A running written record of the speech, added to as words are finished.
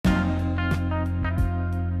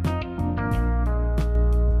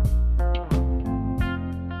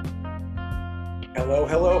Hello,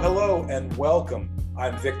 hello, hello, and welcome.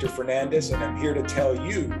 I'm Victor Fernandez, and I'm here to tell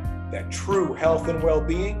you that true health and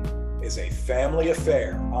well-being is a family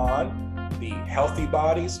affair on the Healthy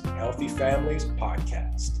Bodies, Healthy Families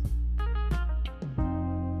podcast.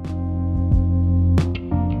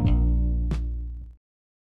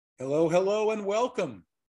 Hello, hello, and welcome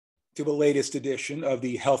to the latest edition of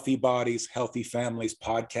the Healthy Bodies, Healthy Families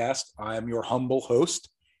podcast. I am your humble host,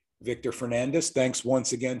 Victor Fernandez. Thanks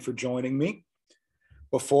once again for joining me.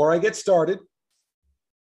 Before I get started,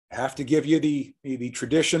 I have to give you the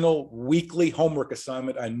traditional weekly homework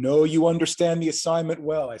assignment. I know you understand the assignment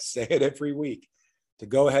well. I say it every week, to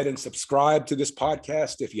go ahead and subscribe to this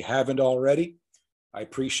podcast if you haven't already. I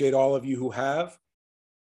appreciate all of you who have.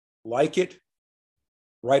 Like it.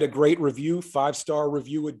 Write a great review. 5-star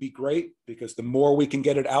review would be great, because the more we can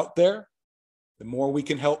get it out there, the more we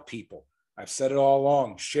can help people. I've said it all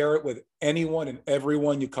along. Share it with anyone and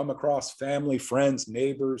everyone you come across, family, friends,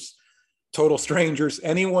 neighbors, total strangers,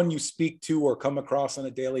 anyone you speak to or come across on a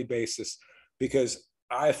daily basis, because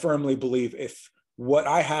I firmly believe if what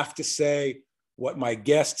I have to say, what my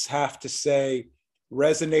guests have to say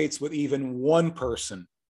resonates with even one person,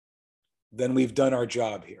 then we've done our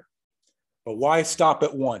job here. But why stop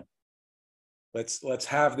at one? Let's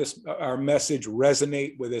have our message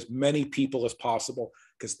resonate with as many people as possible,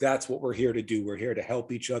 because that's what we're here to do. We're here to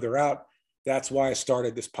help each other out. That's why I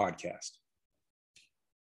started this podcast.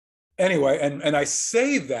 Anyway, and I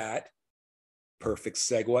say that, perfect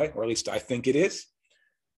segue, or at least I think it is,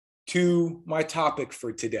 to my topic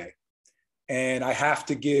for today. And I have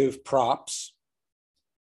to give props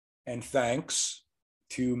and thanks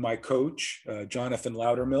to my coach, Jonathan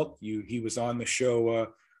Loudermilk. He was on the show a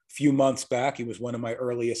few months back. He was one of my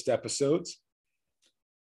earliest episodes.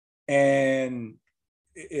 And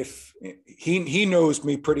if he knows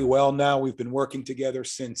me pretty well now, we've been working together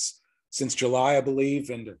since July, I believe.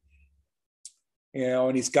 And,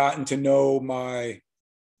 and he's gotten to know my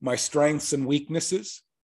strengths and weaknesses.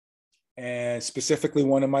 And specifically,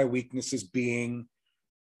 one of my weaknesses being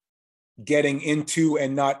getting into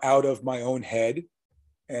and not out of my own head,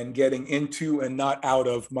 and getting into and not out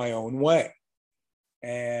of my own way.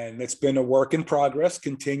 And it's been a work in progress,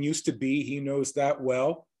 continues to be. He knows that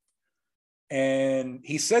well. And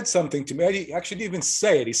he said something to me. He actually didn't even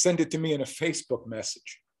say it. He sent it to me in a Facebook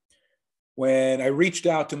message. When I reached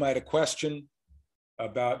out to him, I had a question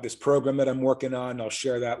about this program that I'm working on. I'll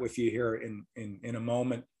share that with you here in a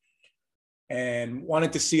moment. And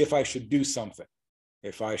wanted to see if I should do something,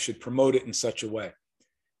 if I should promote it in such a way.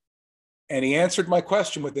 And he answered my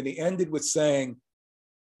question, but then he ended with saying,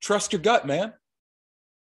 trust your gut, man.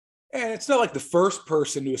 And it's not like the first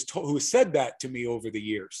person who has said that to me over the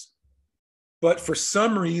years. But for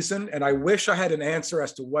some reason, and I wish I had an answer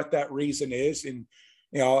as to what that reason is, and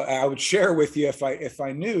I would share with you if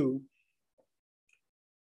I knew,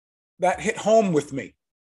 that hit home with me.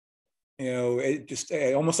 It just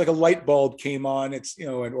almost like a light bulb came on. It's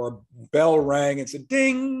or a bell rang and said,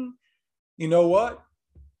 ding. You know what?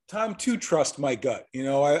 Time to trust my gut.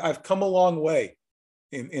 I've come a long way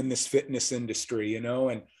in this fitness industry.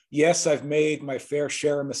 And yes, I've made my fair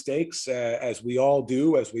share of mistakes, as we all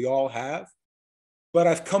do, as we all have. But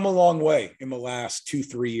I've come a long way in the last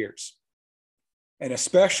 2-3 years, and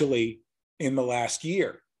especially in the last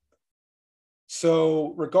year.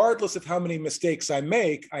 So regardless of how many mistakes I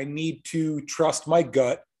make, I need to trust my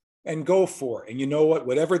gut and go for it. And you know what?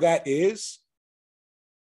 Whatever it is,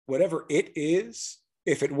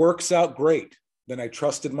 if it works out, great. Then I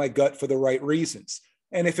trusted my gut for the right reasons.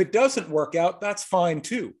 And if it doesn't work out, that's fine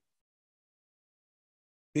too,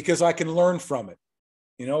 because I can learn from it.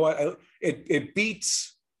 It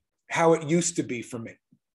beats how it used to be for me.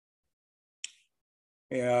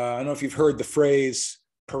 I don't know if you've heard the phrase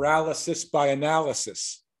paralysis by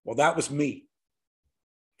analysis. Well, that was me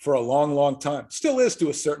for a long, long time. Still is to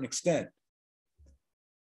a certain extent,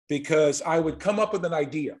 because I would come up with an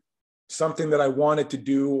idea, something that I wanted to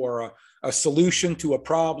do, or a solution to a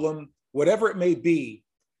problem, whatever it may be.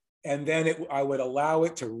 And then I would allow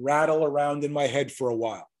it to rattle around in my head for a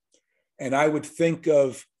while. And I would think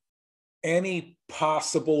of any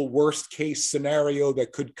possible worst case scenario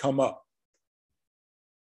that could come up.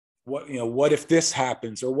 What if this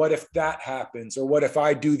happens, or what if that happens, or what if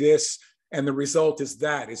I do this and the result is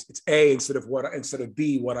that it's A instead of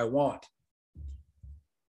B, what I want.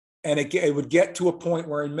 And it would get to a point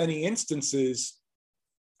where in many instances,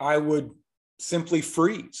 I would simply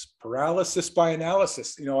freeze, paralysis by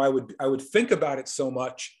analysis. I would think about it so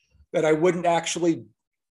much that I wouldn't actually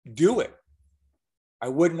do it. I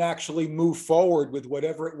wouldn't actually move forward with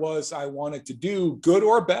whatever it was I wanted to do, good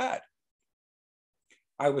or bad.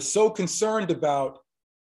 I was so concerned about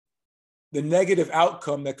the negative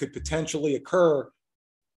outcome that could potentially occur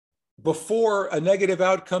before a negative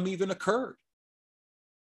outcome even occurred.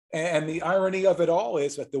 And the irony of it all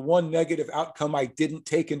is that the one negative outcome I didn't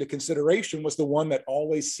take into consideration was the one that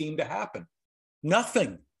always seemed to happen.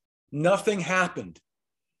 Nothing happened.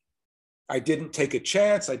 I didn't take a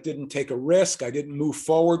chance. I didn't take a risk. I didn't move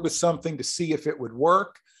forward with something to see if it would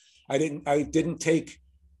work. I didn't take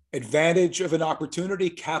advantage of an opportunity,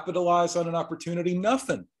 capitalize on an opportunity,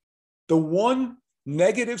 nothing. The one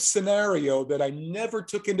negative scenario that I never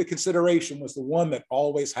took into consideration was the one that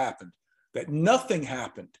always happened, that nothing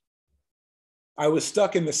happened. I was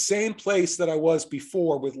stuck in the same place that I was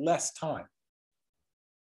before with less time.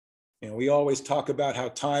 We always talk about how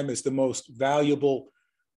time is the most valuable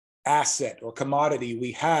asset or commodity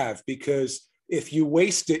we have, because if you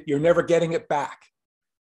waste it, you're never getting it back.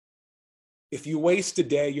 If you waste a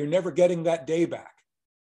day, you're never getting that day back.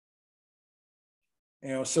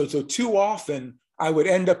 So too often I would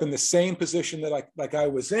end up in the same position that I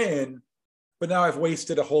was in, but now I've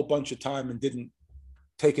wasted a whole bunch of time and didn't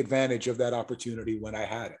take advantage of that opportunity when I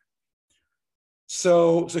had it.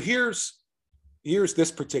 So here's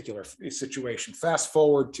this particular situation. Fast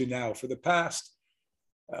forward to now. For the past,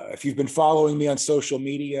 if you've been following me on social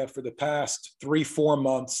media, for the past 3-4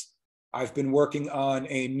 months, I've been working on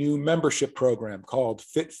a new membership program called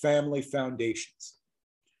Fit Family Foundations.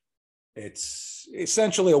 It's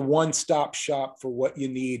essentially a one-stop shop for what you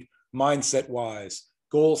need mindset-wise,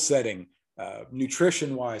 goal setting,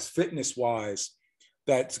 nutrition-wise, fitness-wise,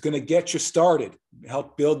 that's going to get you started,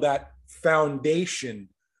 help build that foundation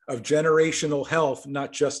of generational health,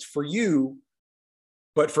 not just for you,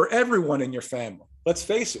 but for everyone in your family. Let's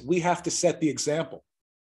face it, we have to set the example.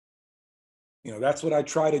 That's what I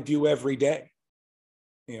try to do every day.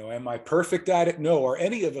 Am I perfect at it? No. Are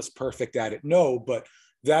any of us perfect at it? No, but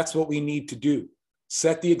that's what we need to do.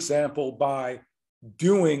 Set the example by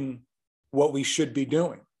doing what we should be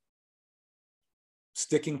doing.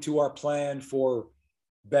 Sticking to our plan for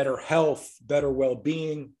better health, better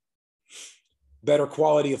well-being, better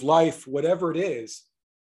quality of life, whatever it is,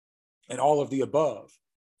 and all of the above.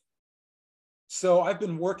 So I've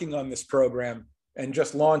been working on this program and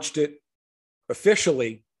just launched it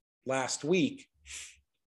officially last week.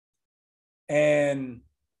 And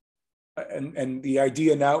the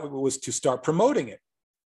idea now was to start promoting it.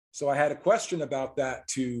 So I had a question about that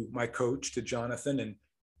to my coach, to Jonathan,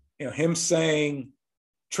 and him saying,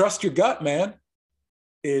 trust your gut, man,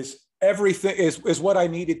 is everything, is what I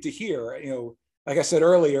needed to hear. Like I said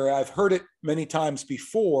earlier, I've heard it many times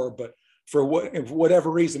before, but for whatever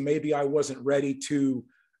reason, maybe I wasn't ready to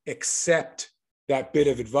accept that bit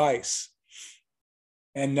of advice.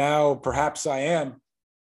 And now perhaps I am.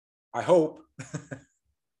 I hope.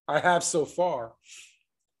 I have so far.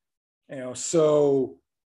 So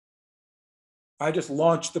I just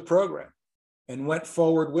launched the program and went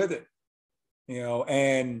forward with it,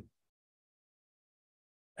 and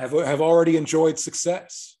have already enjoyed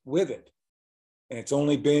success with it. And it's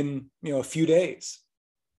only been, a few days.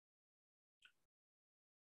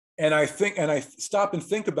 And I stop and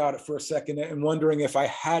think about it for a second and wondering if I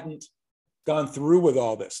hadn't gone through with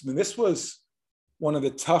all this. I mean, this was one of the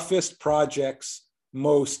toughest projects,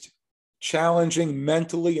 most challenging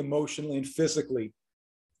mentally, emotionally, and physically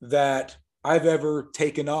that I've ever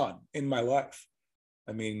taken on in my life.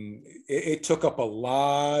 I mean, it took up a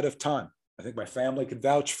lot of time. I think my family could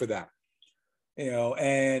vouch for that.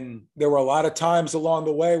 And there were a lot of times along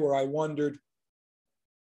the way where I wondered,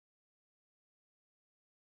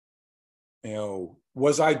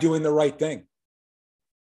 was I doing the right thing?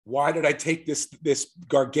 Why did I take this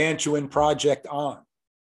gargantuan project on?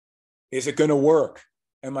 Is it going to work?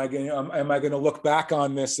 Am I going to look back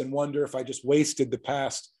on this and wonder if I just wasted the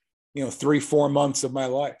past, 3-4 months of my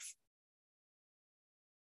life?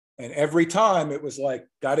 And every time it was like,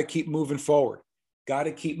 got to keep moving forward. Got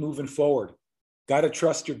to keep moving forward. Got to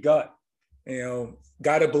trust your gut.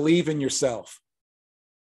 Got to believe in yourself.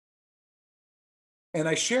 And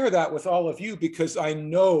I share that with all of you because I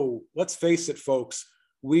know, let's face it, folks,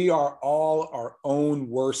 we are all our own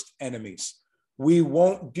worst enemies. We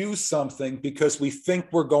won't do something because we think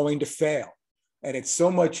we're going to fail. And it's so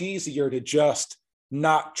much easier to just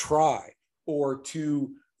not try, or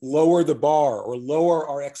to lower the bar or lower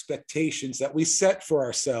our expectations that we set for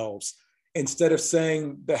ourselves, instead of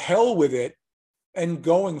saying the hell with it and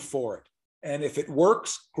going for it. And if it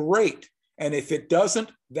works, great. And if it doesn't,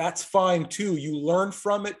 that's fine too. You learn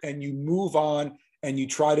from it and you move on and you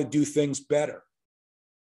try to do things better.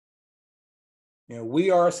 We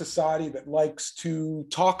are a society that likes to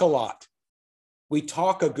talk a lot. We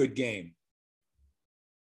talk a good game.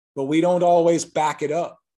 but we don't always back it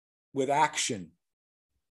up with action.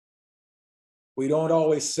 We don't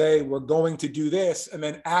always say we're going to do this and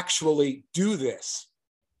then actually do this,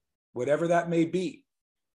 whatever that may be.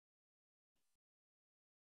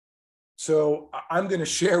 So I'm going to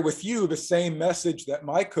share with you the same message that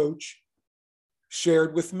my coach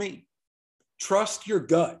shared with me. Trust your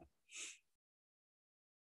gut.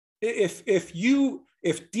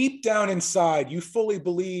 If deep down inside you fully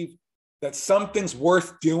believe that something's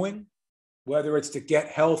worth doing, whether it's to get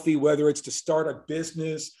healthy, whether it's to start a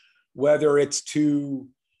business, whether it's to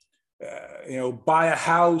buy a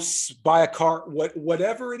house, buy a car,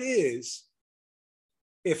 whatever it is,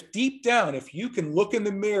 if deep down, if you can look in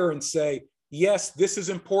the mirror and say, yes, this is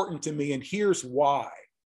important to me and here's why.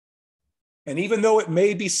 And even though it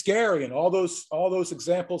may be scary, and all those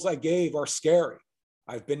examples I gave are scary,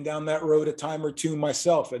 I've been down that road a time or two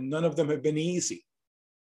myself, and none of them have been easy.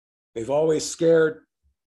 They've always scared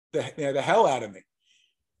the hell out of me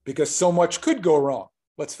because so much could go wrong.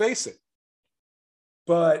 Let's face it.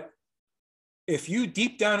 But if you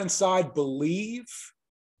deep down inside believe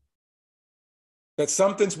that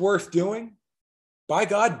something's worth doing, by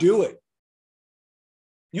God, do it.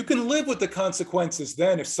 You can live with the consequences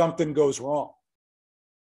then if something goes wrong.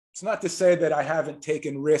 It's not to say that I haven't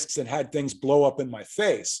taken risks and had things blow up in my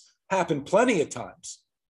face. Happened plenty of times.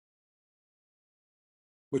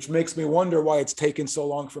 Which makes me wonder why it's taken so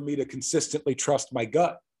long for me to consistently trust my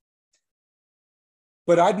gut.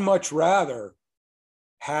 But I'd much rather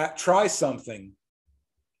try something,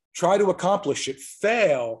 try to accomplish it,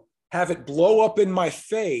 fail, have it blow up in my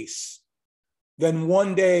face, than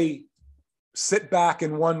one day sit back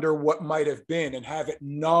and wonder what might have been and have it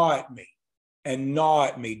gnaw at me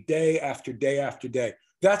day after day after day.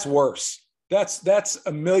 That's worse. That's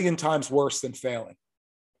a million times worse than failing.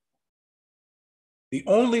 The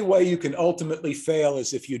only way you can ultimately fail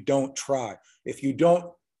is if you don't try. If you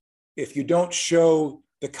don't show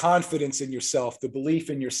the confidence in yourself, the belief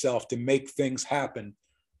in yourself to make things happen,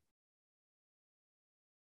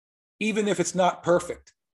 even if it's not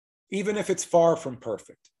perfect, even if it's far from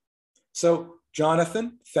perfect. So,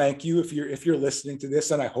 Jonathan, thank you if you're listening to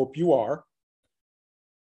this, and I hope you are.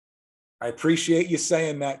 I appreciate you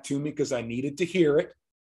saying that to me because I needed to hear it.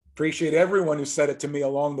 Appreciate everyone who said it to me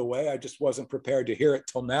along the way. I just wasn't prepared to hear it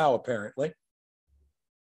till now, apparently.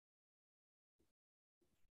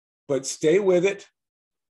 But stay with it.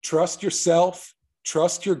 Trust yourself.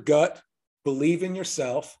 Trust your gut. Believe in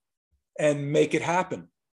yourself and make it happen.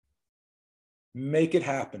 Make it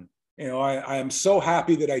happen. I am so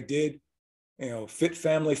happy that I did. Fit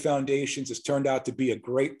Family Foundations has turned out to be a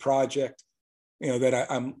great project. That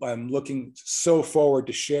I'm looking so forward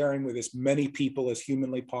to sharing with as many people as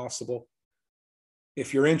humanly possible.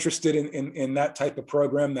 If you're interested in that type of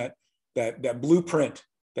program, that blueprint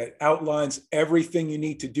that outlines everything you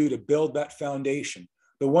need to do to build that foundation,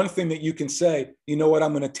 the one thing that you can say, you know what,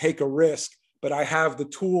 I'm going to take a risk, but I have the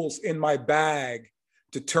tools in my bag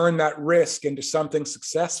to turn that risk into something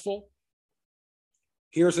successful.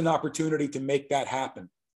 Here's an opportunity to make that happen.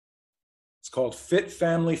 It's called Fit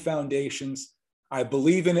Family Foundations. I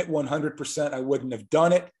believe in it 100%. I wouldn't have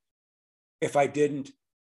done it if I didn't.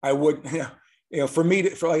 I would, for me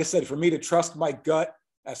to trust my gut,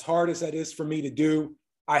 as hard as that is for me to do,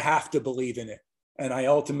 I have to believe in it. And I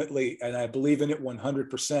believe in it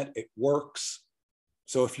 100%. It works.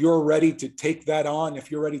 So if you're ready to take that on,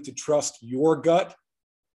 if you're ready to trust your gut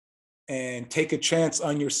and take a chance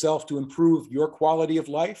on yourself to improve your quality of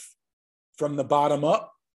life from the bottom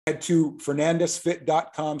up, head to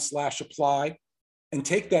fernandezfit.com/apply. And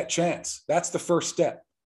take that chance. That's the first step.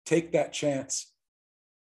 Take that chance.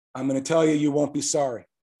 I'm going to tell you, you won't be sorry.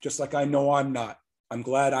 Just like I know I'm not. I'm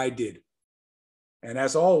glad I did. And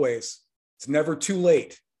as always, it's never too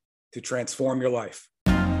late to transform your life.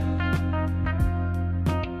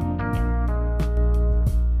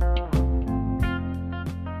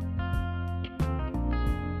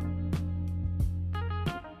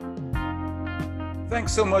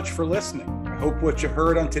 Thanks so much for listening. I hope what you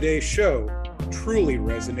heard on today's show truly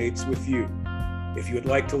resonates with you. If you would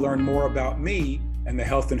like to learn more about me and the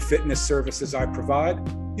health and fitness services I provide,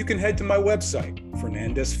 you can head to my website,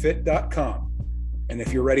 fernandezfit.com. And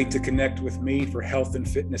if you're ready to connect with me for health and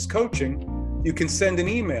fitness coaching, you can send an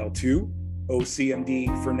email to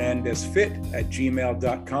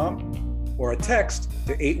ocmdfernandezfit@gmail.com or a text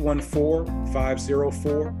to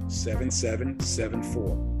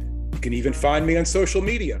 814-504-7774. You can even find me on social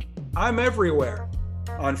media. I'm everywhere.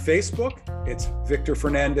 On Facebook, it's Victor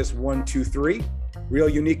Fernandez 123. Real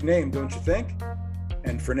unique name, don't you think?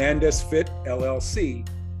 And Fernandez Fit LLC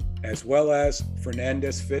as well as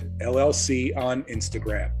Fernandez Fit LLC on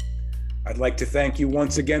Instagram. I'd like to thank you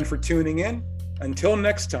once again for tuning in. Until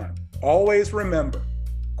next time, always remember,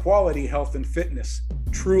 quality health and fitness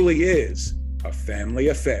truly is a family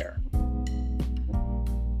affair.